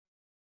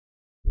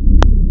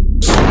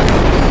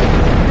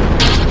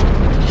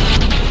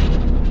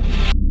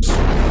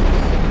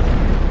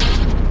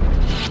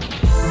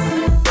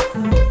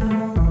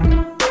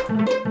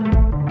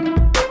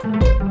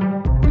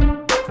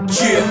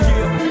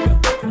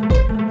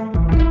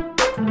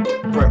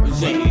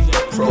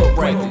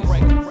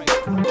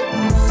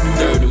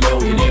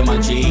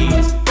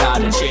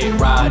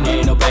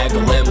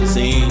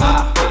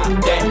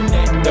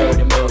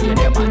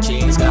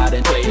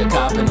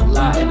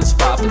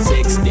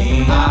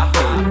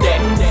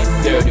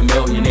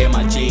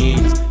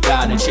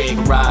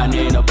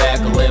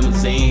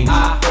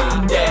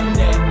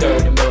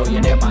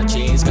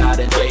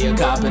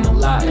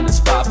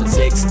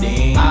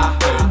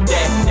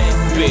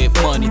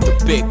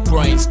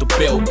brains, the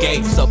Bill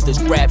Gates of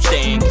this rap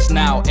thing has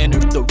now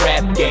entered the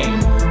rap game.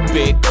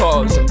 Big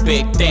cars and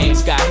big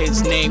things, got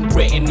his name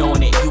written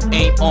on it. You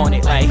ain't on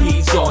it like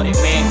he's on it,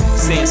 man.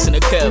 Since in the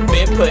club,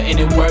 been putting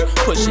in work,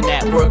 pushing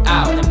that work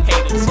out. Them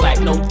haters like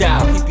no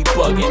doubt, he be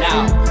bugging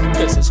out,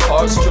 cause his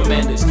heart's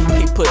tremendous.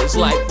 He put his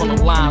life on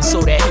the line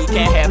so that he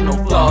can't have no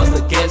flaws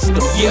against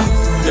him. Yeah,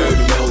 30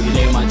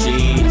 million in my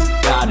jeans,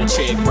 got a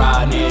chick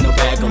riding in the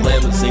back of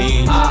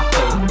limousine. I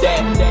heard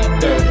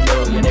that 30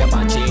 million in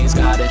my jeans,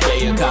 got a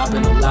player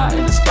copping a lot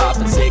in the spot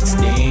for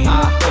 16.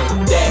 I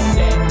heard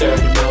that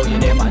 30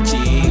 million in my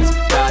jeans,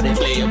 got a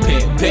player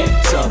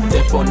pimp,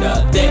 something for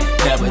nothing.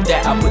 Never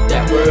that, I put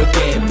that work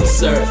in for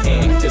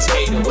certain, cause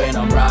hater when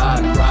I'm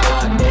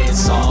riding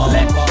this song.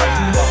 Let's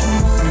ride.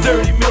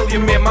 30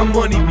 million, man, my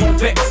money be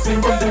vexed.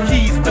 From the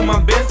keys to my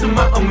Benz to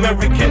my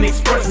American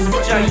Express,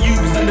 which I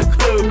use in the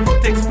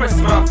club to express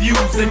my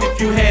views. And if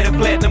you had a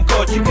platinum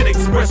card, you could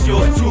express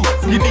yours too.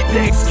 You need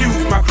to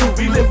excuse my crew,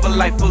 we live a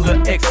life full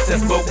of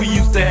excess, but we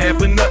used to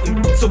have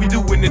nothing, so we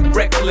doing it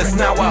reckless.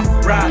 Now I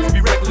ride to be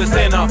reckless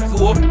and I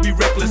go to be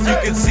reckless. You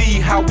can see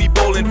how we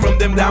bowling from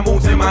them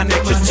diamonds in my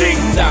neck. Just cheat.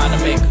 Down to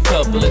make a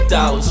couple of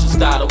dollars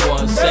just out of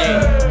one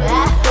cent.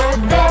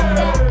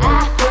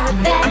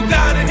 I'm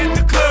down to hit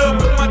the club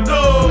with my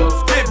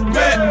dogs, get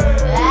back.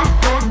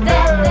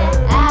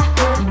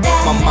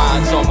 My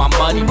mind's on my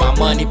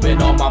money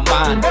been on my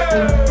mind.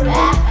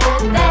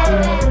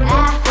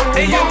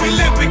 Hey, yeah, we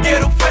live in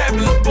ghetto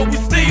fabulous, but we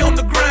stay on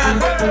the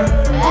grind.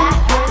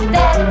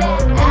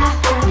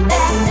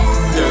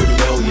 30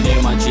 million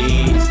in my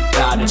jeans,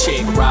 got a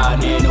chick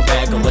riding in the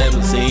back of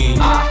limousine.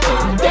 I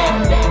heard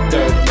that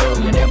 30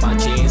 million in my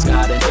jeans,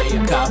 got a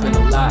player copping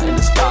a lot in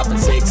the spot for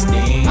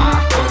 16. I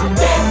heard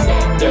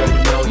that 30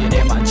 million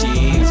in my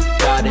jeans,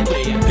 got a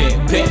player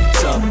pimp,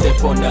 something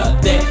for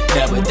nothing.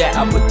 Never that,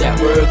 I put that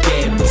work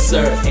in for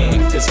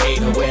certain, cause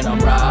hater when I'm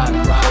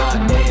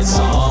riding this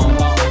song.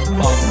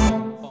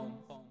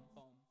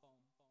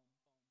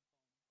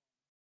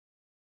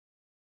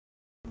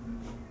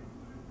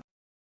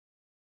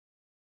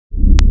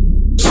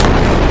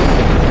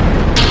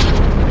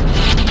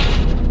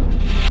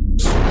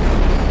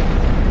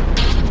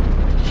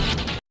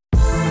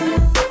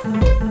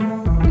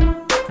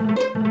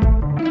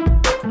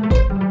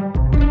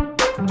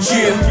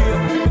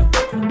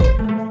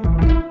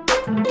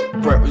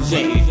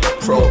 Representing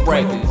Pro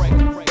Records.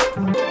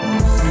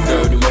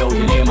 30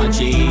 million in my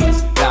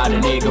jeans, got a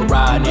nigga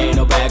riding in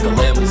the back of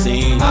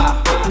limousine.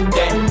 I heard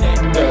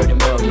that 30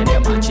 million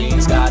in my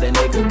jeans, got a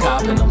nigga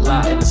copping a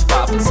lot in the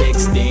spot for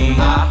 16.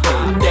 I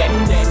heard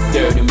that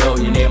 30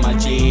 million in my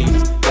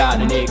jeans, got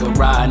a nigga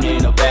riding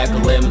in the back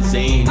of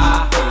limousine.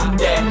 I heard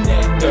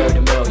that 30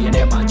 million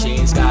in my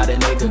jeans, got a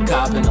nigga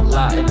copping a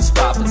lot in the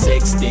spot for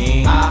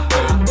 16. I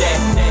heard that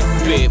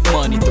big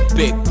money, the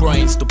big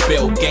brains, the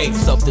Bill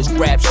Gates of this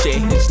rap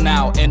shit has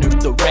now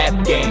entered the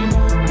rap game.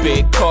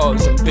 Big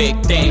cars and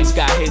big things,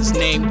 got his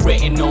name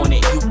written on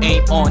it. You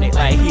ain't on it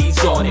like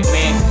he's on it,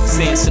 man.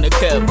 Since in the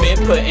club, been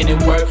putting in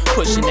work,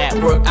 pushing that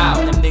work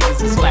out. Them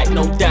niggas is like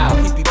no doubt,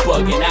 he be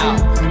bugging out,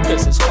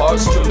 cause his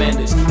heart's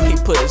tremendous. He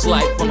put his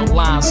life on the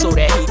line so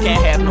that he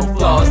can't have no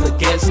flaws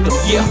against him.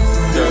 Yeah,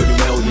 30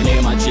 million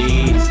in my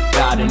jeans,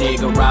 got a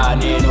nigga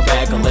riding in the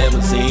back of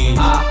limousine.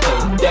 I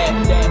heard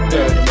that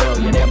 30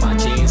 million in my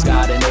jeans,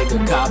 got a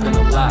nigga copping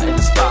a lot in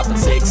the spot for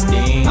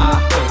 16. I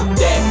heard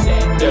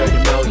that 30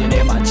 million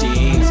in my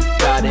jeans,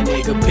 got a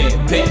nigga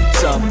pimp,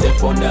 something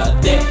for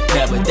nothing.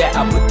 Never that,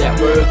 I put that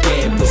work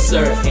in for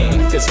certain,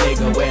 cause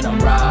nigga when I'm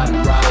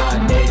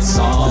riding this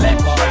song.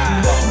 Let's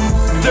ride.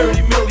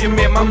 30 million,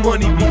 man, my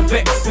money be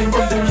vexed. From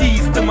the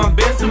keys to my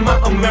Benz to my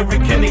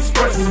American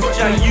Express, which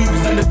I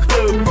use in the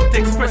club to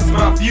express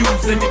my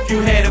views. And if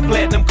you had a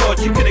platinum card,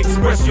 you could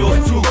express yours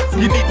too.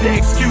 You need to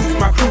excuse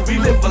my crew, we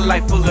live a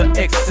life full of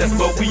excess,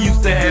 but we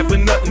used to have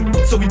nothing,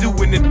 so we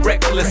doing it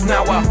reckless.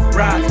 Now I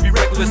ride to be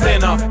reckless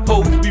and I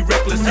pose to be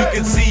reckless. You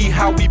can see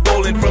how we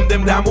bowling from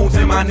them diamonds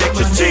in my neck.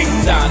 Just cheat.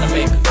 Down to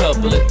make a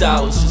couple of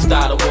dollars just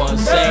out of one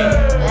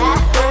cent.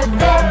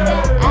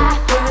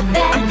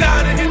 I'm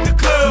down to hit the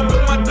club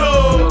with my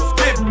dogs,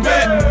 get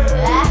back.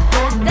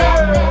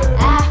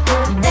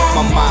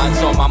 My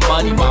mind's on my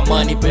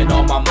money been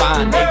on my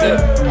mind, nigga.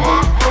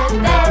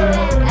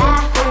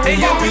 Hey,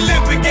 yeah, we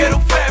live in ghetto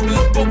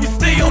fabulous, but we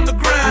stay on the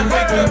grind,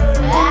 nigga.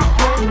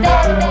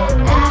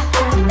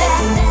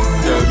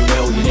 30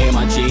 million in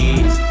my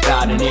jeans,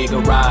 got a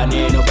nigga riding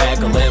in the back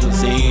of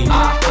limousine. I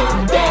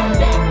heard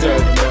that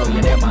 30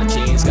 million in my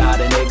jeans, got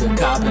a nigga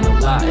copping a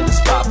lot in the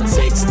spot for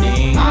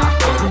 16. I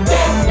heard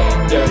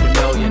that 30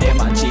 million in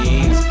my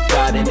jeans,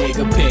 got a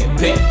nigga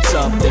pimp,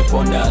 something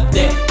for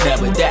nothing.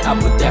 Never that, I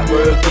put that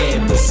work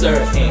in for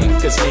certain,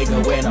 cause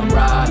nigga when I'm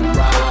riding